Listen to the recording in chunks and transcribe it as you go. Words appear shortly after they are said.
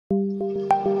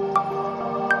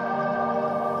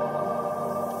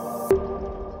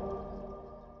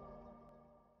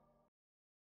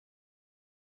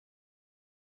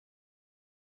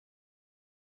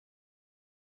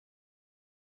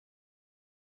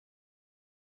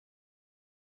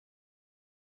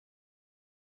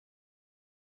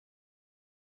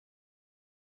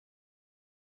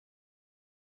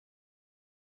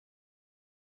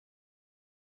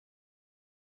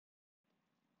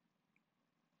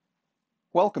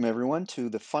Welcome everyone to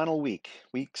the final week,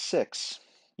 week 6.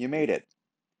 You made it.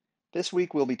 This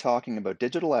week we'll be talking about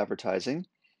digital advertising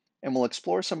and we'll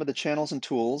explore some of the channels and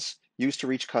tools used to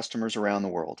reach customers around the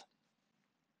world.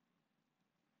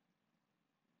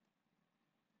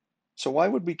 So why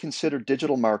would we consider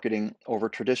digital marketing over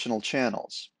traditional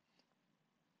channels?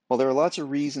 Well, there are lots of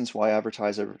reasons why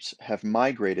advertisers have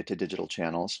migrated to digital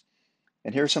channels,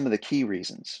 and here are some of the key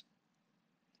reasons.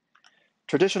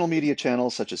 Traditional media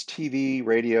channels such as TV,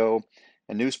 radio,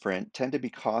 and newsprint tend to be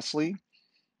costly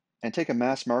and take a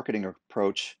mass marketing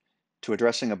approach to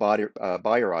addressing a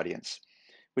buyer audience,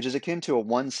 which is akin to a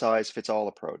one-size-fits-all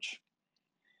approach.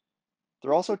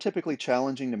 They're also typically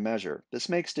challenging to measure. This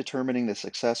makes determining the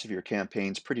success of your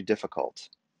campaigns pretty difficult.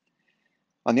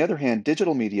 On the other hand,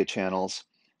 digital media channels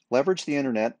leverage the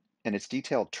internet and its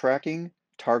detailed tracking,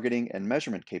 targeting, and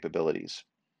measurement capabilities.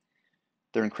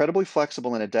 They're incredibly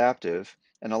flexible and adaptive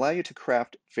and allow you to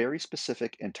craft very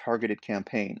specific and targeted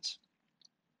campaigns.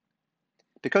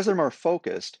 Because they're more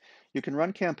focused, you can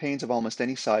run campaigns of almost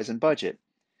any size and budget,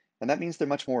 and that means they're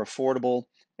much more affordable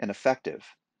and effective.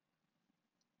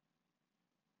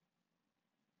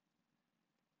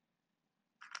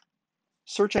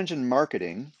 Search engine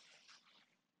marketing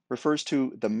refers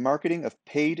to the marketing of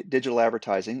paid digital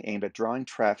advertising aimed at drawing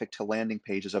traffic to landing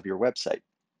pages of your website.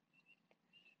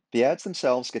 The ads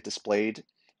themselves get displayed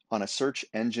on a search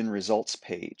engine results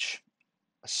page,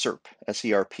 a SERP,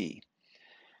 S-E-R-P.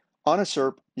 On a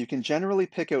SERP, you can generally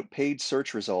pick out paid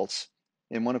search results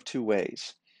in one of two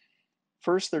ways.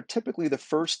 First, they're typically the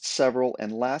first several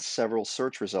and last several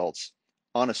search results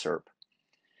on a SERP,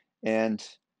 and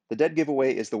the dead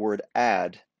giveaway is the word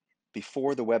ad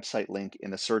before the website link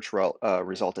in the search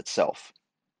result itself.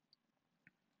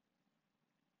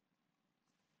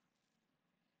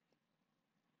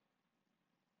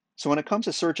 So when it comes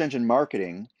to search engine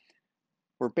marketing,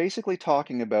 we're basically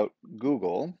talking about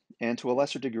Google and to a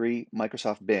lesser degree,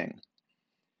 Microsoft Bing.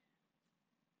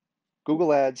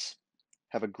 Google ads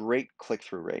have a great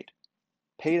click-through rate.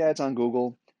 Paid ads on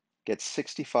Google get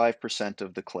 65%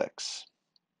 of the clicks.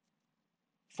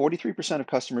 43% of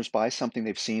customers buy something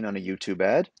they've seen on a YouTube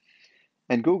ad,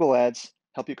 and Google ads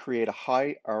help you create a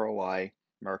high ROI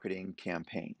marketing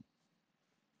campaign.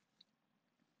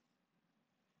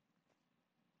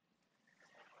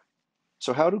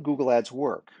 So how do Google ads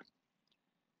work?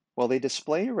 Well, they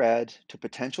display your ad to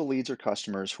potential leads or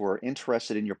customers who are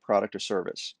interested in your product or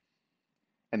service,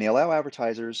 and they allow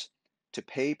advertisers to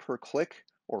pay per click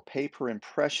or pay per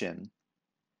impression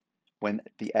when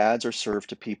the ads are served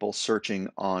to people searching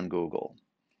on Google.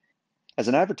 As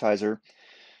an advertiser,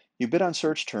 you bid on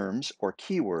search terms or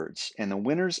keywords, and the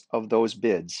winners of those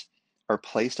bids are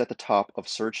placed at the top of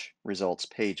search results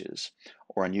pages,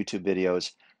 or on YouTube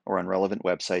videos, or on relevant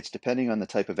websites, depending on the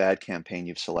type of ad campaign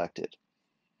you've selected.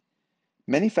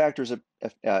 Many factors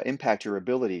impact your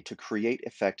ability to create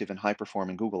effective and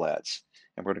high-performing Google ads,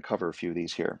 and we're going to cover a few of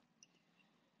these here.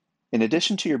 In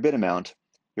addition to your bid amount,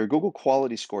 your Google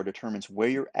quality score determines where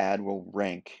your ad will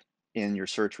rank in your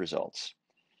search results.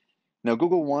 Now,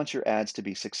 Google wants your ads to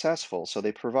be successful, so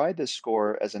they provide this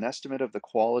score as an estimate of the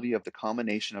quality of the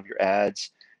combination of your ads,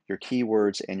 your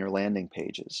keywords, and your landing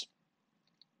pages.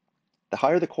 The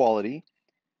higher the quality,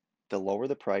 the lower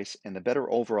the price, and the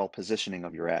better overall positioning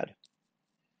of your ad.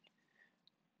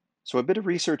 So a bit of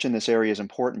research in this area is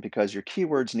important because your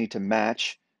keywords need to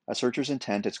match a searcher's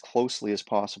intent as closely as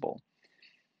possible.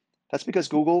 That's because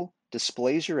Google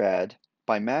displays your ad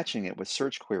by matching it with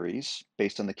search queries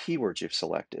based on the keywords you've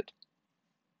selected.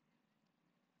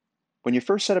 When you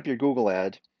first set up your Google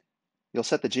ad, you'll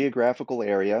set the geographical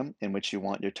area in which you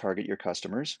want to target your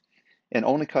customers, and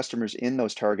only customers in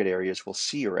those target areas will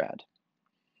see your ad.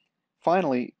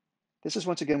 Finally, this is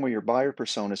once again where your buyer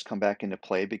personas come back into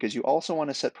play because you also want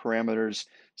to set parameters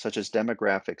such as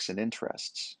demographics and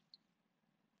interests.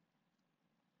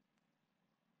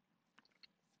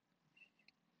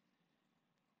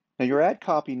 Now, your ad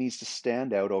copy needs to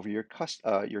stand out over your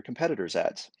competitors'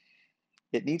 ads.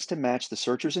 It needs to match the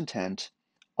searcher's intent,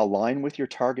 align with your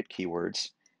target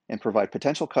keywords, and provide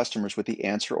potential customers with the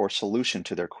answer or solution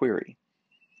to their query.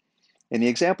 In the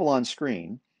example on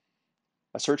screen,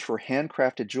 a search for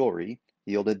handcrafted jewelry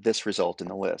yielded this result in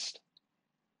the list.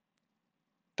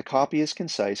 The copy is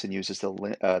concise and uses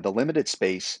the limited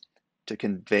space to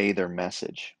convey their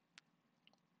message.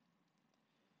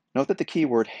 Note that the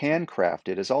keyword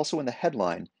handcrafted is also in the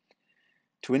headline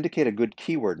to indicate a good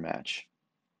keyword match.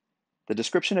 The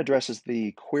description addresses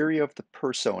the query of the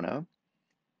persona.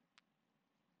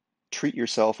 Treat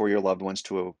yourself or your loved ones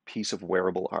to a piece of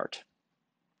wearable art.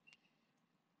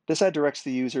 This ad directs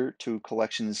the user to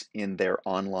collections in their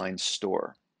online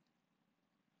store.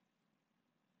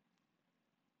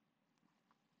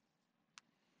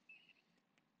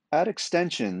 Ad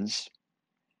extensions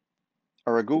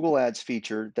are a Google Ads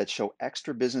feature that show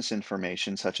extra business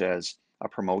information such as a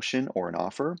promotion or an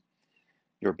offer,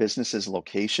 your business's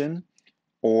location,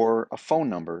 or a phone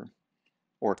number,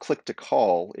 or click to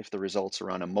call if the results are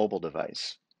on a mobile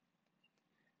device.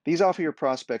 These offer your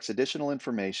prospects additional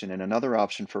information and another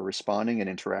option for responding and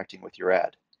interacting with your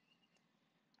ad.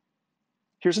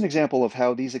 Here's an example of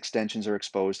how these extensions are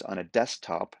exposed on a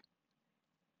desktop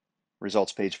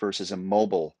results page versus a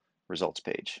mobile results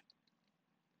page.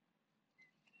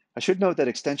 I should note that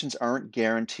extensions aren't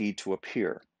guaranteed to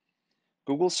appear.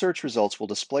 Google search results will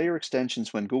display your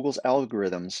extensions when Google's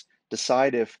algorithms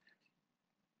decide if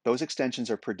those extensions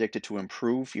are predicted to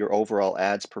improve your overall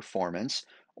ads performance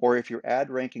or if your ad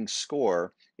ranking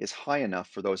score is high enough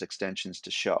for those extensions to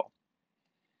show.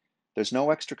 There's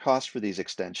no extra cost for these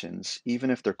extensions, even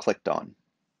if they're clicked on.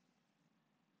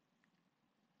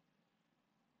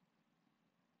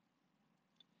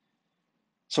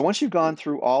 So once you've gone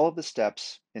through all of the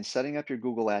steps in setting up your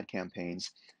Google ad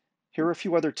campaigns, here are a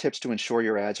few other tips to ensure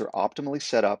your ads are optimally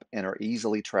set up and are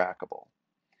easily trackable.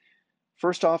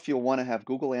 First off, you'll want to have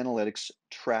Google Analytics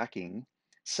tracking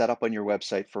set up on your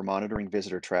website for monitoring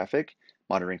visitor traffic,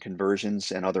 monitoring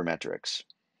conversions, and other metrics.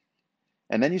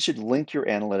 And then you should link your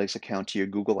analytics account to your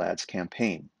Google Ads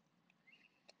campaign.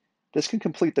 This can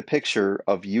complete the picture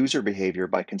of user behavior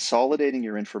by consolidating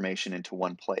your information into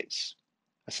one place,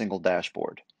 a single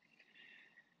dashboard.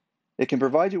 It can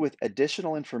provide you with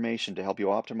additional information to help you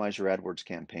optimize your AdWords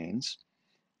campaigns,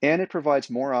 and it provides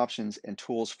more options and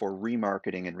tools for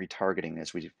remarketing and retargeting,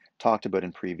 as we've talked about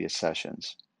in previous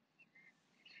sessions.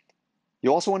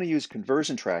 You also want to use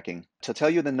conversion tracking to tell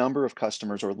you the number of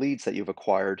customers or leads that you've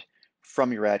acquired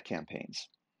from your ad campaigns.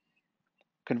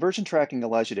 Conversion tracking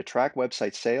allows you to track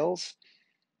website sales,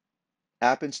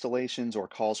 app installations, or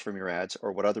calls from your ads,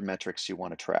 or what other metrics you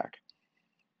want to track.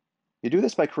 You do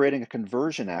this by creating a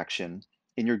conversion action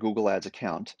in your Google Ads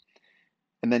account,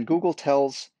 and then Google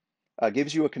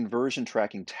gives you a conversion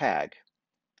tracking tag,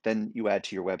 then you add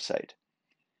to your website.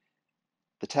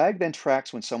 The tag then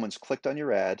tracks when someone's clicked on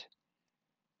your ad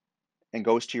and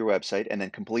goes to your website and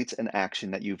then completes an action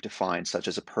that you've defined, such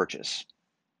as a purchase.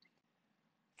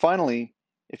 Finally,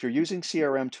 if you're using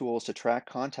CRM tools to track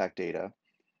contact data,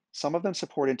 some of them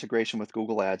support integration with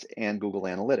Google Ads and Google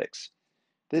Analytics.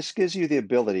 This gives you the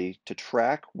ability to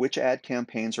track which ad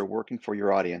campaigns are working for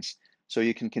your audience so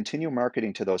you can continue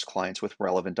marketing to those clients with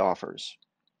relevant offers.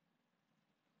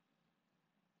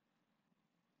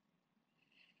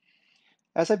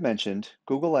 As I've mentioned,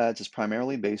 Google Ads is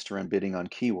primarily based around bidding on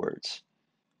keywords.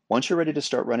 Once you're ready to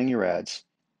start running your ads,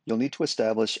 you'll need to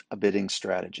establish a bidding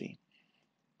strategy.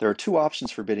 There are two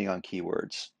options for bidding on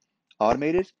keywords: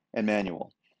 automated and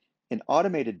manual. In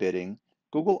automated bidding,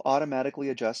 Google automatically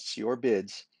adjusts your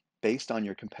bids based on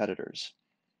your competitors.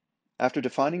 After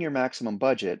defining your maximum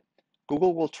budget,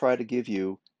 Google will try to give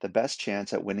you the best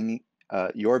chance at winning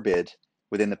your bid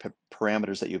within the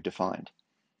parameters that you've defined.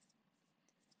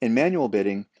 In manual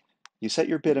bidding, you set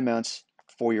your bid amounts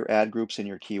for your ad groups and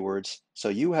your keywords, so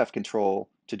you have control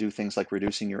to do things like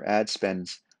reducing your ad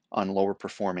spends on lower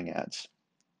performing ads.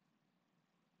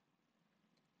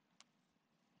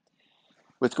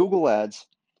 With Google Ads,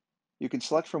 you can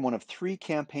select from one of three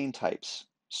campaign types: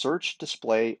 search,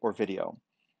 display, or video.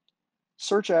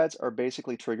 Search ads are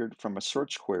basically triggered from a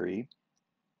search query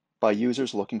by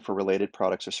users looking for related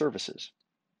products or services.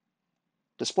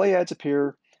 Display ads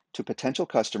appear to potential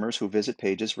customers who visit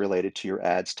pages related to your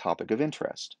ad's topic of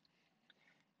interest.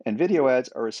 And video ads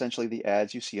are essentially the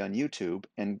ads you see on YouTube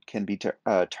and can be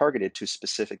targeted to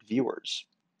specific viewers.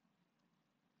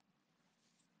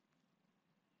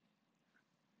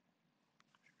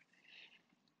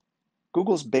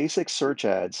 Google's basic search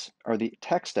ads are the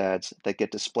text ads that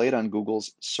get displayed on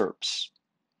Google's SERPs.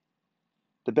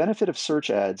 The benefit of search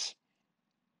ads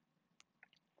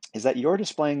is that you're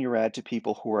displaying your ad to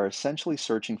people who are essentially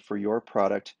searching for your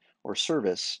product or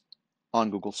service on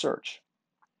Google Search.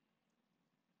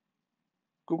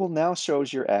 Google now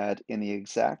shows your ad in the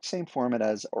exact same format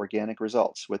as organic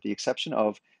results, with the exception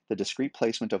of the discrete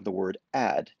placement of the word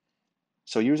ad,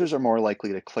 so users are more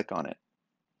likely to click on it.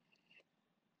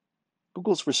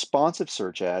 Google's responsive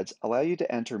search ads allow you to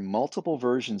enter multiple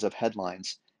versions of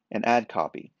headlines and ad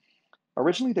copy.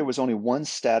 Originally, there was only one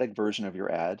static version of your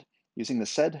ad, using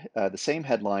the same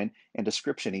headline and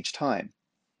description each time.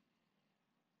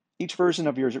 Each version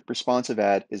of your responsive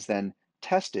ad is then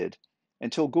tested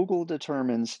until Google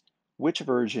determines which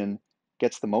version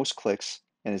gets the most clicks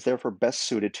and is therefore best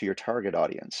suited to your target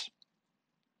audience.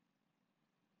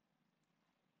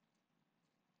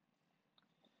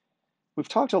 We've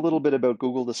talked a little bit about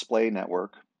Google Display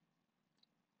Network,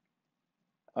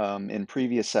 in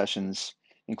previous sessions,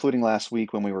 including last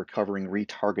week when we were covering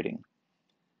retargeting.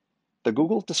 The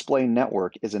Google Display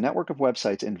Network is a network of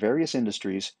websites in various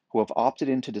industries who have opted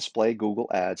in to display Google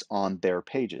Ads on their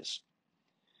pages.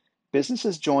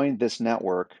 Businesses join this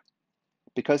network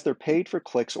because they're paid for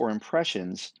clicks or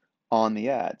impressions on the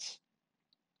ads.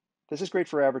 This is great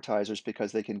for advertisers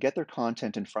because they can get their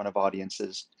content in front of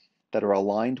audiences that are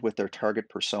aligned with their target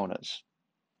personas.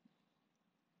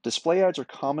 Display ads are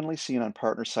commonly seen on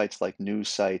partner sites like news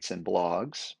sites and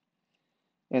blogs,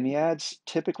 and the ads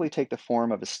typically take the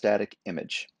form of a static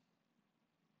image.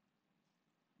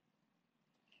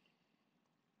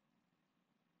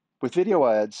 With video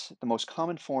ads, the most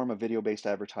common form of video-based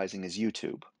advertising is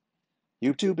YouTube.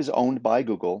 YouTube is owned by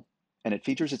Google, and it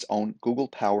features its own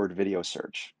Google-powered video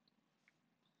search.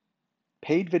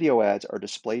 Paid video ads are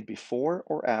displayed before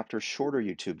or after shorter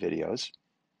YouTube videos,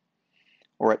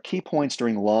 or at key points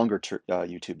during longer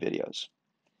YouTube videos.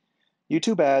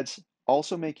 YouTube ads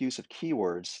also make use of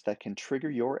keywords that can trigger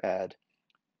your ad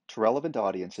to relevant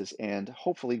audiences and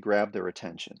hopefully grab their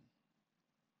attention.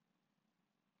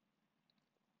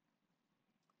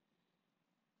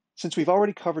 Since we've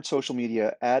already covered social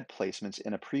media ad placements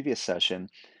in a previous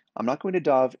session, I'm not going to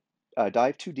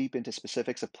dive too deep into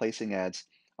specifics of placing ads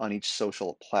on each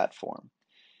social platform.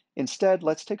 Instead,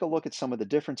 let's take a look at some of the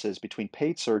differences between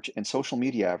paid search and social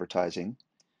media advertising,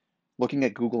 looking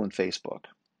at Google and Facebook,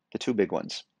 the two big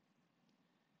ones.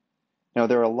 Now,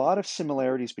 there are a lot of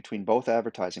similarities between both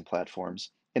advertising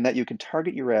platforms in that you can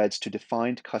target your ads to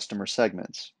defined customer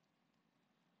segments.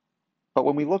 But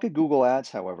when we look at Google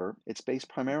Ads, however, it's based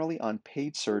primarily on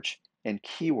paid search and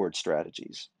keyword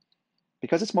strategies.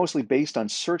 Because it's mostly based on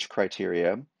search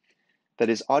criteria, that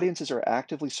is, audiences are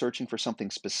actively searching for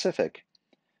something specific,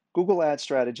 Google Ads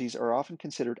strategies are often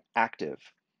considered active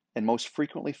and most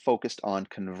frequently focused on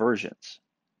conversions.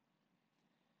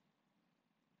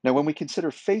 Now, when we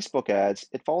consider Facebook ads,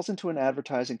 it falls into an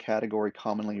advertising category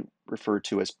commonly referred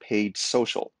to as paid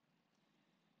social.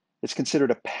 It's considered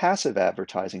a passive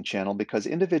advertising channel because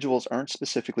individuals aren't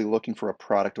specifically looking for a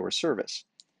product or a service.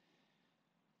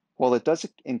 While it does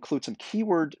include some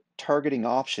keyword targeting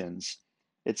options,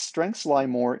 its strengths lie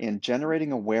more in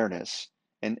generating awareness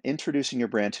and introducing your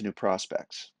brand to new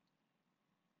prospects.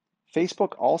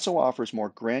 Facebook also offers more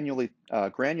granular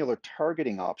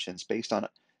targeting options based on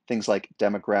things like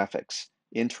demographics,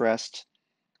 interest,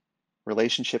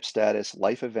 relationship status,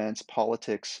 life events,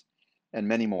 politics, and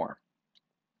many more.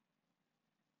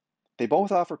 They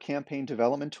both offer campaign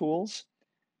development tools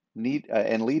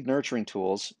and lead nurturing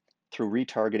tools through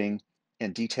retargeting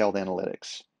and detailed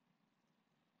analytics.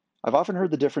 I've often heard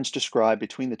the difference described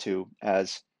between the two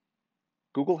as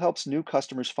Google helps new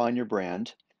customers find your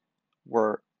brand,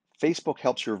 where Facebook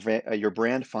helps your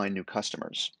brand find new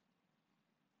customers.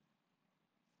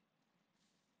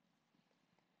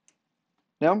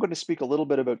 Now I'm going to speak a little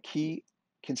bit about key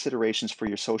considerations for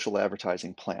your social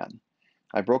advertising plan.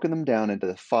 I've broken them down into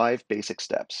the 5 basic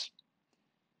steps.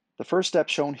 The first step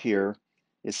shown here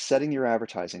is setting your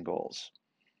advertising goals.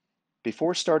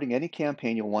 Before starting any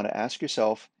campaign, you'll want to ask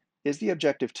yourself, is the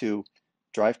objective to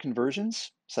drive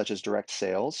conversions, such as direct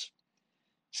sales,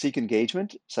 seek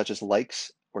engagement, such as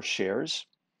likes or shares,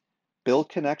 build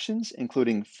connections,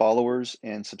 including followers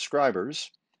and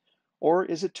subscribers, or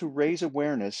is it to raise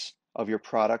awareness of your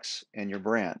products and your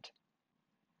brand?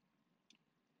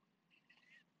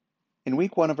 In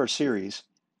week 1 of our series,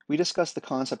 we discussed the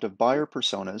concept of buyer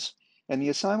personas, and the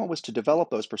assignment was to develop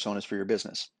those personas for your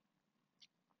business.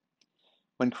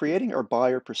 When creating our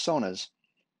buyer personas,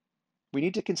 we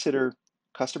need to consider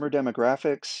customer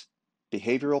demographics,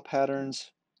 behavioral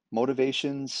patterns,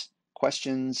 motivations,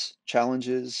 questions,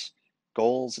 challenges,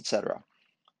 goals, etc.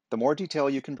 The more detail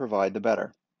you can provide, the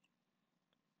better.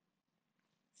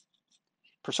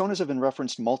 Personas have been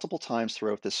referenced multiple times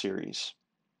throughout this series.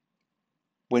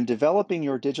 When developing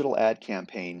your digital ad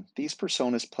campaign, these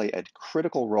personas play a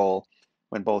critical role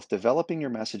when both developing your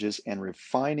messages and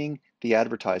refining the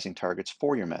advertising targets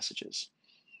for your messages.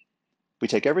 We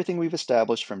take everything we've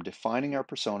established from defining our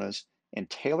personas and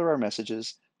tailor our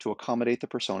messages to accommodate the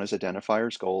personas'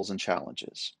 identifiers, goals, and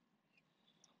challenges.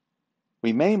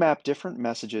 We may map different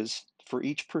messages for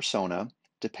each persona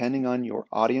depending on your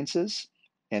audiences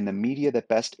and the media that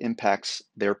best impacts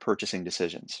their purchasing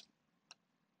decisions.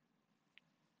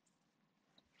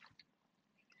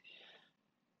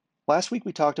 Last week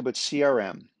we talked about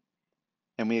CRM,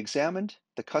 and we examined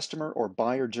the customer or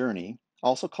buyer journey,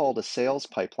 also called a sales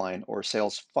pipeline or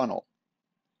sales funnel.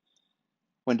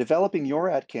 When developing your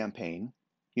ad campaign,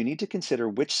 you need to consider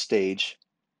which stage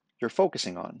you're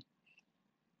focusing on.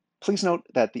 Please note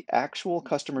that the actual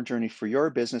customer journey for your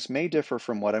business may differ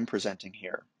from what I'm presenting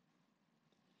here.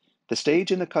 The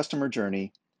stage in the customer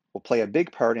journey will play a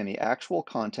big part in the actual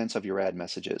contents of your ad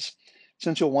messages,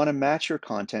 since you'll want to match your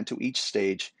content to each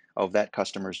stage of that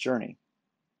customer's journey.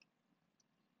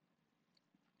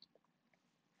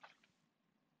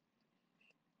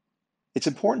 It's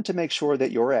important to make sure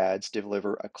that your ads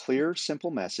deliver a clear,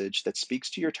 simple message that speaks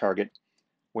to your target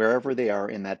wherever they are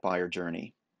in that buyer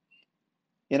journey.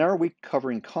 In our week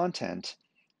covering content,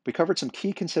 we covered some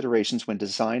key considerations when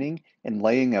designing and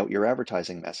laying out your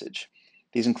advertising message.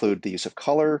 These include the use of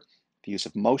color, the use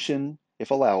of motion, if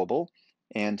allowable,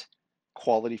 and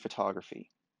quality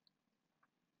photography.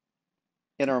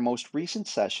 In our most recent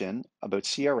session about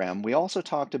CRM, we also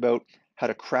talked about how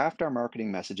to craft our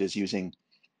marketing messages using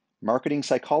marketing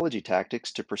psychology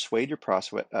tactics to persuade your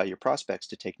prospects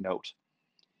to take note.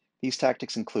 These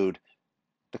tactics include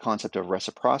the concept of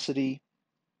reciprocity,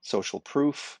 social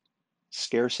proof,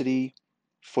 scarcity,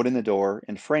 foot in the door,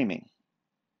 and framing.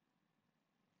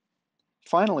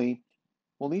 Finally,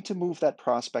 we'll need to move that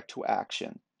prospect to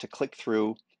action, to click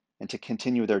through, and to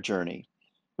continue their journey,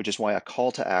 which is why a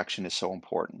call to action is so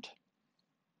important.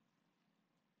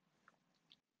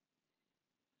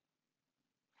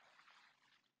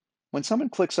 When someone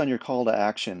clicks on your call to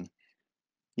action,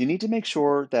 you need to make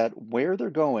sure that where they're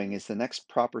going is the next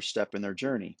proper step in their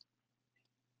journey.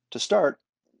 To start,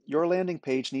 your landing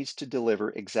page needs to deliver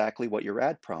exactly what your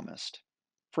ad promised.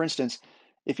 For instance,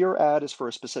 if your ad is for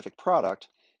a specific product,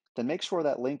 then make sure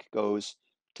that link goes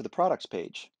to the products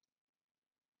page,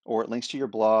 or it links to your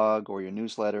blog or your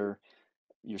newsletter,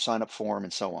 your sign up form,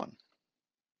 and so on.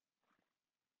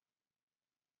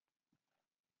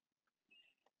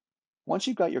 Once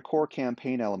you've got your core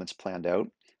campaign elements planned out,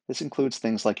 this includes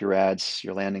things like your ads,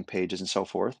 your landing pages, and so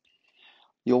forth,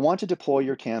 you'll want to deploy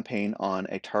your campaign on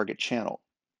a target channel.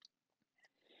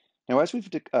 Now, as we've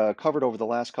covered over the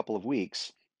last couple of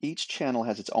weeks, each channel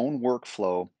has its own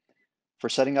workflow for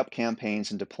setting up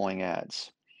campaigns and deploying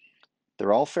ads.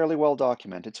 They're all fairly well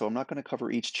documented, so I'm not going to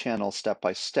cover each channel step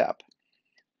by step.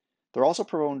 They're also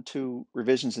prone to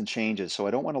revisions and changes, so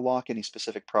I don't want to lock any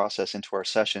specific process into our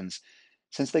sessions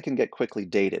since they can get quickly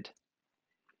dated.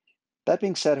 That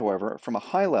being said, however, from a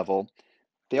high level,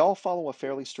 they all follow a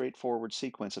fairly straightforward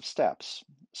sequence of steps.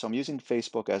 So I'm using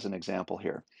Facebook as an example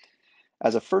here.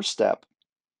 As a first step,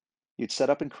 you'd set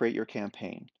up and create your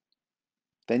campaign.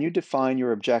 Then you define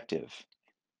your objective.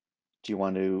 Do you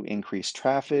want to increase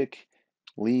traffic,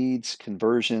 leads,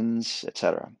 conversions,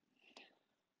 etc.?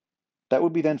 That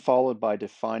would be then followed by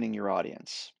defining your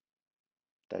audience.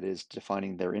 That is,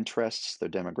 defining their interests, their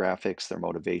demographics, their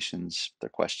motivations, their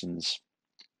questions,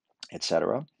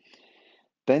 etc.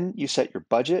 Then you set your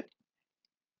budget.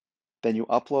 Then you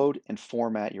upload and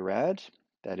format your ad.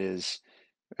 That is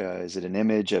it an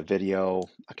image, a video,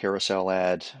 a carousel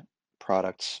ad,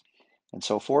 products, and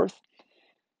so forth?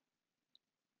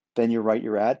 Then you write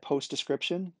your ad post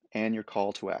description and your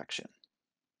call to action.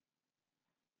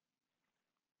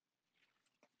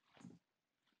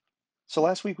 So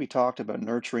last week we talked about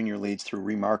nurturing your leads through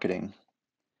remarketing,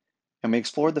 and we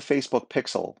explored the Facebook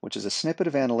pixel, which is a snippet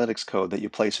of analytics code that you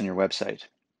place on your website.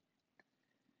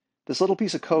 This little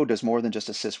piece of code does more than just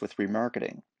assist with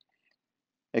remarketing.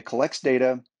 It collects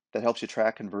data that helps you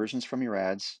track conversions from your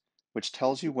ads, which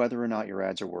tells you whether or not your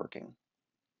ads are working.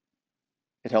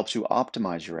 It helps you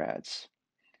optimize your ads.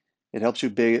 It helps you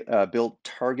build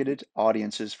targeted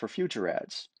audiences for future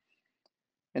ads.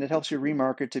 And it helps you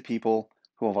remarket to people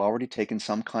who have already taken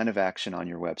some kind of action on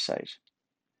your website.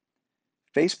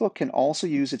 Facebook can also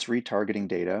use its retargeting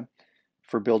data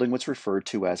for building what's referred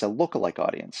to as a lookalike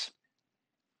audience,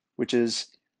 which is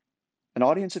an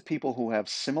audience of people who have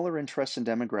similar interests and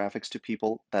demographics to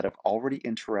people that have already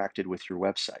interacted with your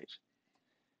website.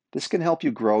 This can help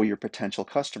you grow your potential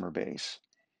customer base.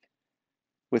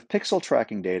 With pixel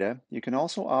tracking data, you can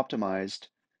also optimize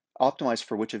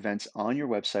for which events on your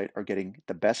website are getting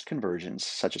the best conversions,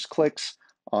 such as clicks,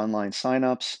 online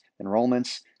signups,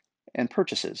 enrollments, and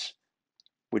purchases,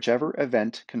 whichever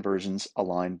event conversions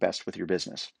align best with your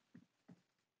business.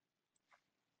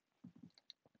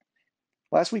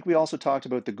 Last week, we also talked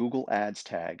about the Google Ads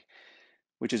tag,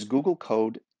 which is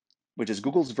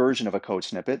Google's version of a code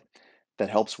snippet that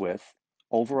helps with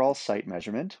overall site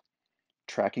measurement,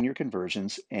 tracking your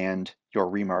conversions, and your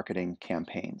remarketing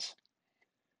campaigns.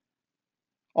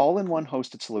 All-in-one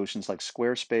hosted solutions like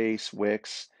Squarespace,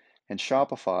 Wix, and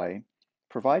Shopify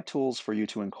provide tools for you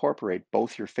to incorporate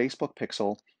both your Facebook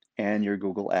pixel and your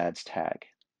Google Ads tag.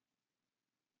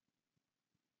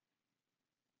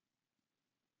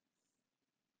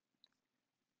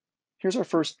 Here's our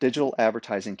first digital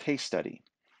advertising case study.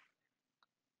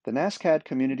 The NASCAD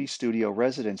Community Studio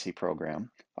Residency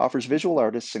Program offers visual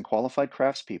artists and qualified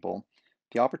craftspeople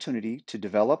the opportunity to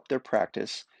develop their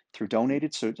practice through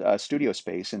donated studio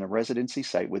space in a residency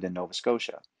site within Nova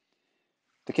Scotia.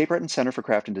 The Cape Breton Centre for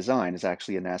Craft and Design is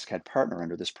actually a NASCAD partner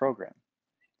under this program.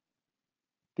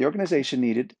 The organization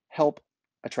needed help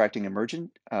attracting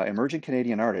emerging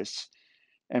Canadian artists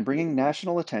and bringing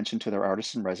national attention to their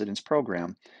Artists in Residence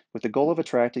program with the goal of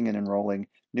attracting and enrolling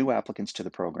new applicants to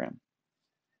the program.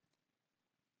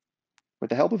 With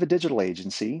the help of a digital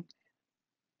agency,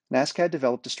 NASCAD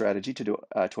developed a strategy to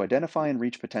identify and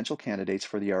reach potential candidates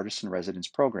for the Artists in Residence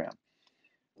program.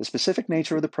 The specific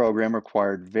nature of the program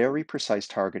required very precise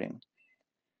targeting.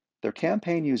 Their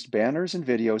campaign used banners and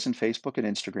videos in Facebook and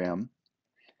Instagram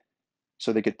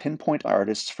so they could pinpoint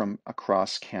artists from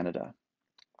across Canada.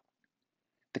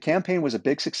 The campaign was a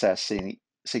big success,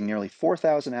 seeing nearly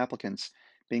 4,000 applicants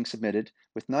being submitted,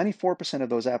 with 94% of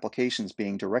those applications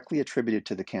being directly attributed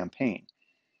to the campaign.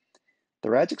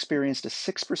 Their ads experienced a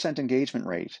 6% engagement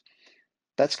rate.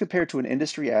 That's compared to an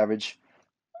industry average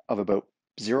of about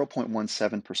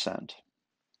 0.17%.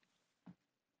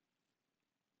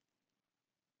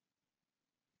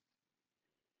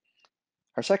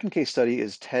 Our second case study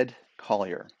is Ted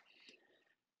Collier.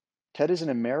 Ted is an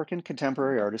American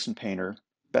contemporary artist and painter,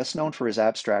 best known for his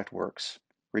abstract works,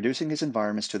 reducing his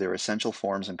environments to their essential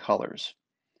forms and colors.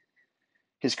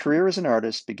 His career as an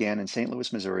artist began in St.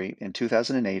 Louis, Missouri in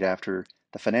 2008 after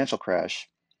the financial crash,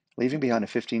 leaving behind a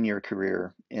 15-year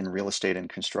career in real estate and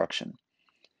construction.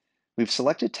 We've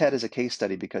selected Ted as a case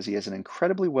study because he has an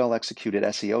incredibly well-executed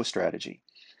SEO strategy.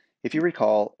 If you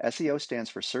recall, SEO stands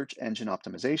for Search Engine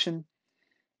Optimization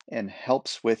and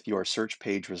helps with your search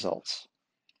page results.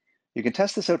 You can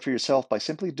test this out for yourself by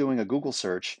simply doing a Google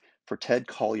search for Ted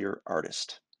Collier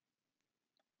Artist.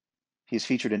 He is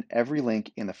featured in every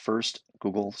link in the first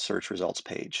Google search results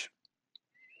page.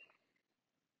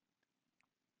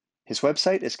 His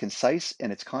website is concise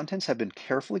and its contents have been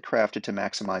carefully crafted to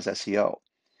maximize SEO.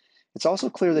 It's also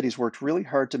clear that he's worked really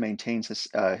hard to maintain his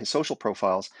social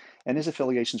profiles and his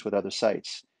affiliations with other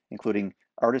sites, including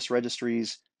artist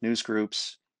registries, news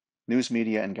groups, news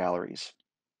media, and galleries.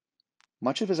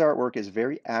 Much of his artwork is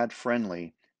very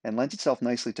ad-friendly and lends itself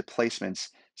nicely to placements,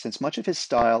 since much of his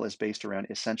style is based around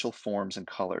essential forms and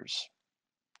colors.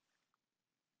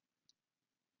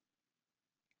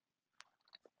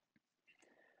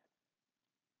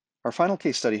 Our final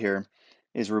case study here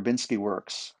is Rubinski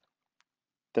Works.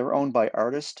 They're owned by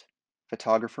artist,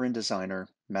 photographer, and designer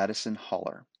Madison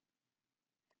Haller.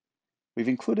 We've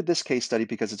included this case study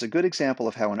because it's a good example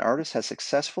of how an artist has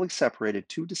successfully separated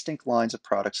two distinct lines of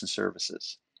products and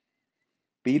services: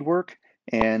 beadwork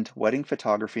and wedding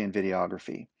photography and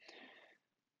videography.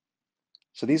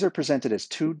 So these are presented as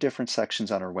two different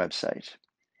sections on our website.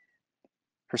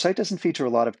 Her site doesn't feature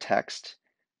a lot of text,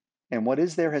 and what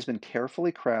is there has been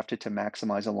carefully crafted to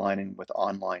maximize aligning with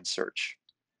online search.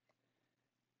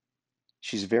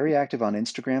 She's very active on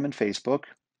Instagram and Facebook,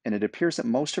 and it appears that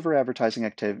most of her advertising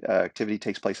activity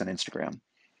takes place on Instagram.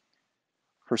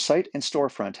 Her site and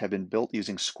storefront have been built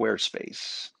using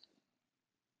Squarespace.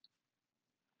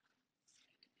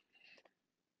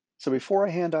 So before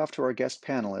I hand off to our guest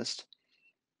panelist,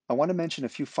 I want to mention a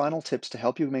few final tips to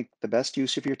help you make the best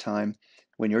use of your time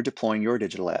when you're deploying your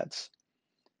digital ads.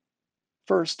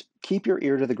 First, keep your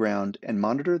ear to the ground and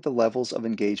monitor the levels of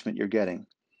engagement you're getting.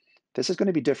 This is going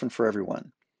to be different for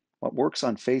everyone. What works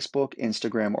on Facebook,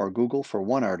 Instagram, or Google for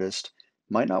one artist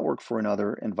might not work for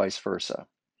another, and vice versa.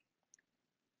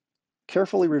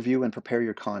 Carefully review and prepare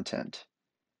your content.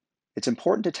 It's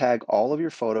important to tag all of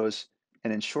your photos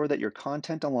and ensure that your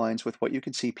content aligns with what you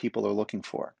can see people are looking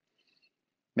for.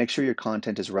 Make sure your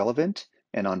content is relevant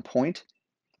and on point.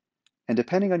 And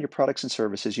depending on your products and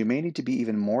services, you may need to be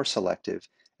even more selective,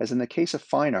 as in the case of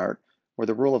fine art, where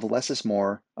the rule of less is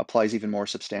more applies even more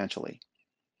substantially.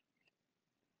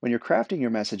 When you're crafting your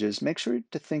messages, make sure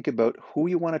to think about who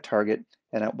you want to target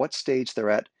and at what stage they're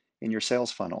at in your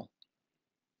sales funnel.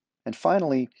 And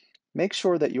finally, make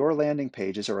sure that your landing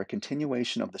pages are a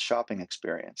continuation of the shopping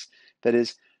experience. That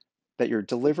is, that you're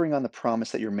delivering on the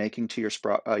promise that you're making to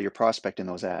your prospect in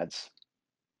those ads.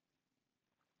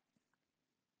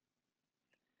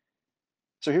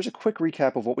 So here's a quick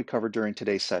recap of what we covered during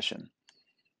today's session.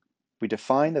 We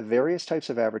defined the various types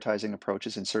of advertising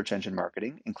approaches in search engine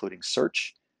marketing, including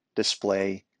search,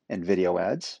 display, and video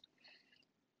ads.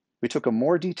 We took a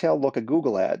more detailed look at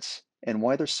Google Ads and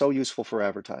why they're so useful for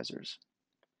advertisers.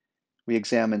 We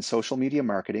examined social media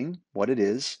marketing, what it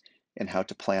is, and how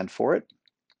to plan for it.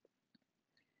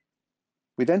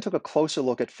 We then took a closer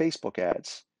look at Facebook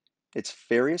ads, its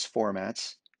various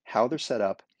formats, how they're set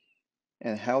up,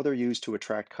 and how they're used to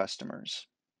attract customers.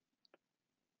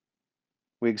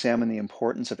 We examine the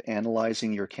importance of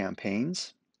analyzing your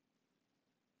campaigns.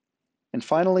 And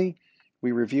finally,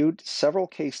 we reviewed several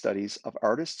case studies of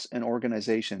artists and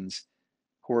organizations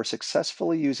who are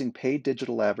successfully using paid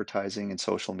digital advertising and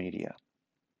social media.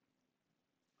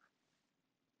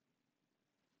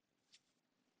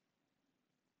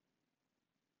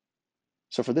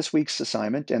 So for this week's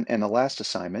assignment and the last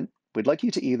assignment, we'd like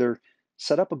you to either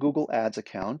set up a Google Ads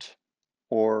account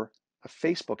or a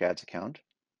Facebook Ads account,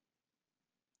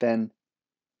 then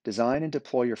design and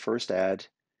deploy your first ad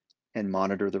and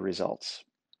monitor the results.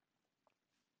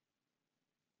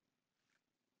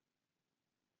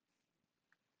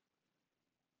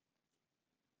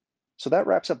 So that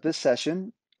wraps up this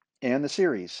session and the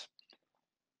series.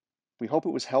 We hope it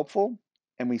was helpful,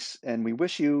 and we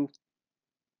wish you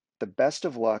the best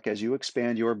of luck as you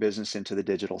expand your business into the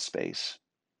digital space.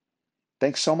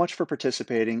 Thanks so much for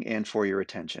participating and for your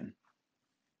attention.